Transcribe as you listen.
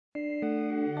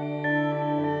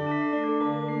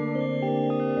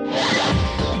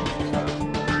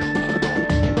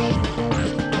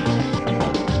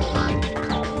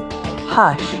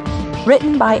Hush,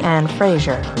 written by Anne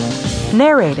Frasier,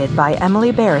 narrated by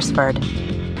Emily Beresford.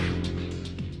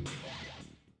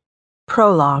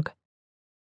 Prologue.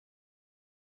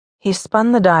 He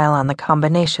spun the dial on the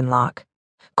combination lock,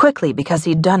 quickly because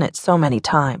he'd done it so many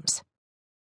times.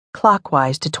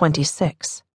 Clockwise to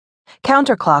 26.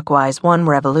 Counterclockwise 1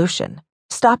 revolution,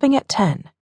 stopping at 10.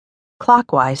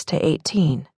 Clockwise to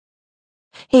 18.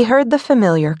 He heard the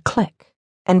familiar click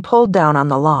and pulled down on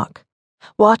the lock,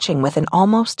 watching with an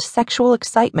almost sexual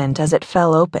excitement as it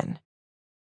fell open.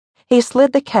 He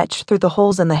slid the catch through the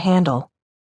holes in the handle,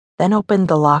 then opened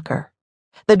the locker,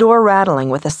 the door rattling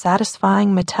with a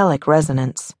satisfying metallic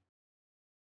resonance.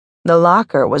 The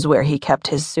locker was where he kept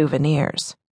his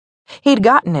souvenirs. He'd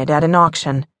gotten it at an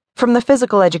auction from the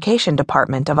physical education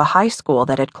department of a high school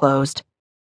that had closed.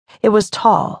 It was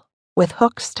tall, with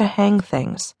hooks to hang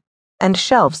things, and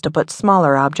shelves to put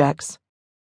smaller objects.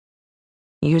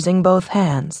 Using both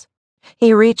hands,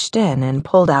 he reached in and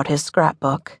pulled out his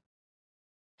scrapbook.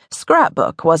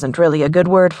 Scrapbook wasn't really a good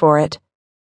word for it,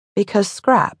 because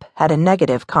scrap had a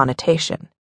negative connotation.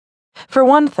 For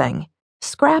one thing,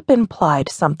 scrap implied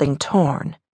something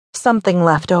torn, something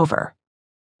left over,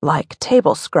 like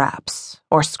table scraps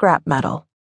or scrap metal.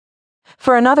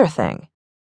 For another thing,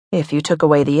 if you took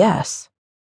away the S,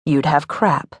 you'd have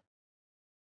crap.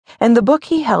 And the book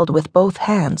he held with both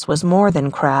hands was more than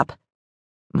crap,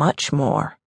 much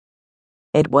more.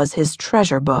 It was his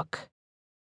treasure book,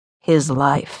 his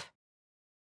life.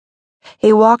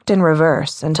 He walked in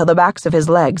reverse until the backs of his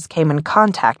legs came in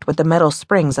contact with the metal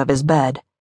springs of his bed,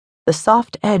 the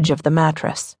soft edge of the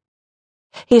mattress.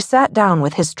 He sat down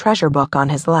with his treasure book on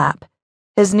his lap,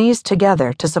 his knees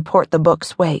together to support the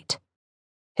book's weight,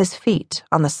 his feet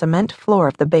on the cement floor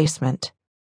of the basement.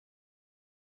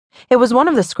 It was one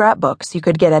of the scrapbooks you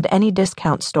could get at any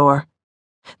discount store,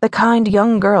 the kind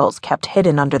young girls kept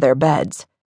hidden under their beds,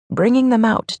 bringing them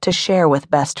out to share with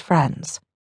best friends.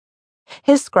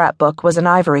 His scrapbook was an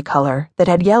ivory color that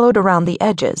had yellowed around the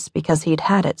edges because he'd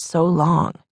had it so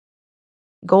long.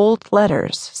 Gold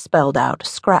letters spelled out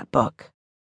scrapbook.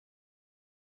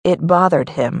 It bothered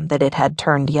him that it had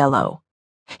turned yellow.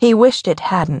 He wished it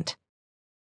hadn't.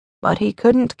 But he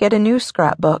couldn't get a new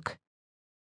scrapbook.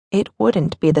 It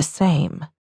wouldn't be the same.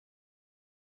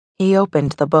 He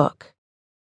opened the book.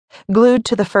 Glued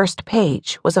to the first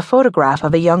page was a photograph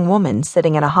of a young woman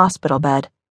sitting in a hospital bed,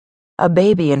 a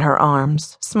baby in her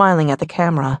arms, smiling at the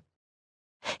camera.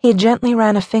 He gently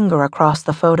ran a finger across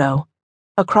the photo,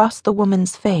 across the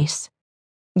woman's face,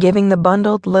 giving the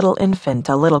bundled little infant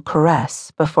a little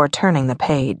caress before turning the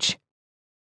page.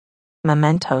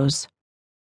 Mementos.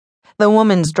 The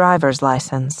woman's driver's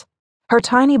license, her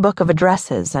tiny book of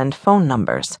addresses and phone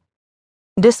numbers,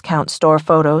 discount store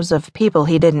photos of people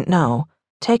he didn't know,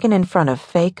 taken in front of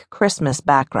fake Christmas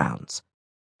backgrounds.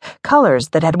 Colors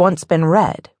that had once been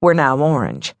red were now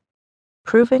orange,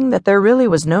 proving that there really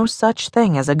was no such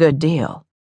thing as a good deal.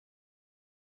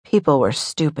 People were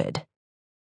stupid.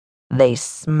 They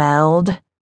smelled,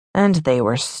 and they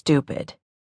were stupid.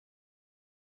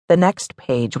 The next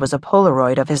page was a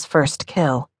Polaroid of his first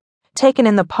kill, taken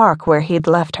in the park where he'd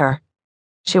left her.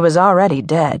 She was already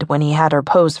dead when he had her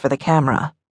pose for the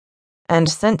camera. And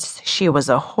since she was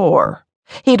a whore,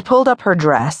 he'd pulled up her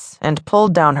dress and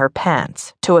pulled down her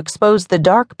pants to expose the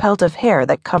dark pelt of hair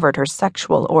that covered her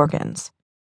sexual organs.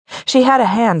 She had a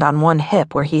hand on one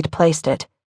hip where he'd placed it,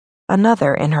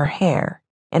 another in her hair,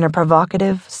 in a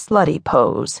provocative, slutty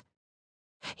pose.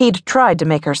 He'd tried to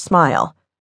make her smile,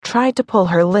 tried to pull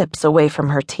her lips away from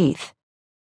her teeth,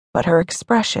 but her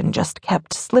expression just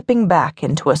kept slipping back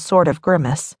into a sort of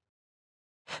grimace.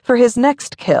 For his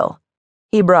next kill,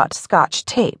 he brought Scotch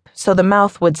tape so the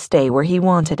mouth would stay where he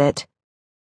wanted it.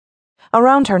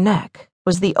 Around her neck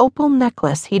was the opal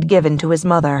necklace he'd given to his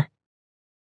mother.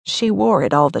 She wore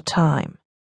it all the time.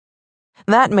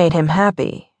 That made him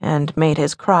happy and made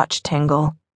his crotch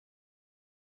tingle.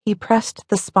 He pressed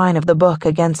the spine of the book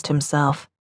against himself.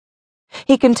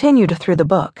 He continued through the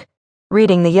book,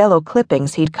 reading the yellow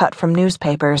clippings he'd cut from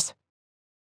newspapers.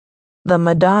 The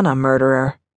Madonna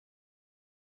murderer.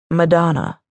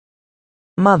 Madonna.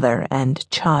 Mother and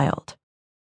child.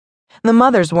 The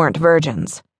mothers weren't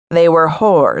virgins. They were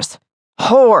whores.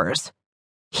 Whores!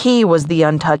 He was the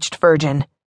untouched virgin.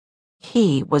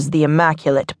 He was the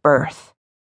immaculate birth.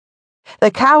 The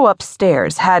cow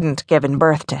upstairs hadn't given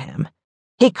birth to him.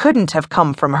 He couldn't have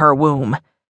come from her womb.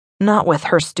 Not with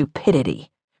her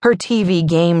stupidity, her TV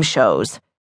game shows,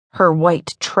 her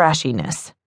white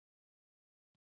trashiness.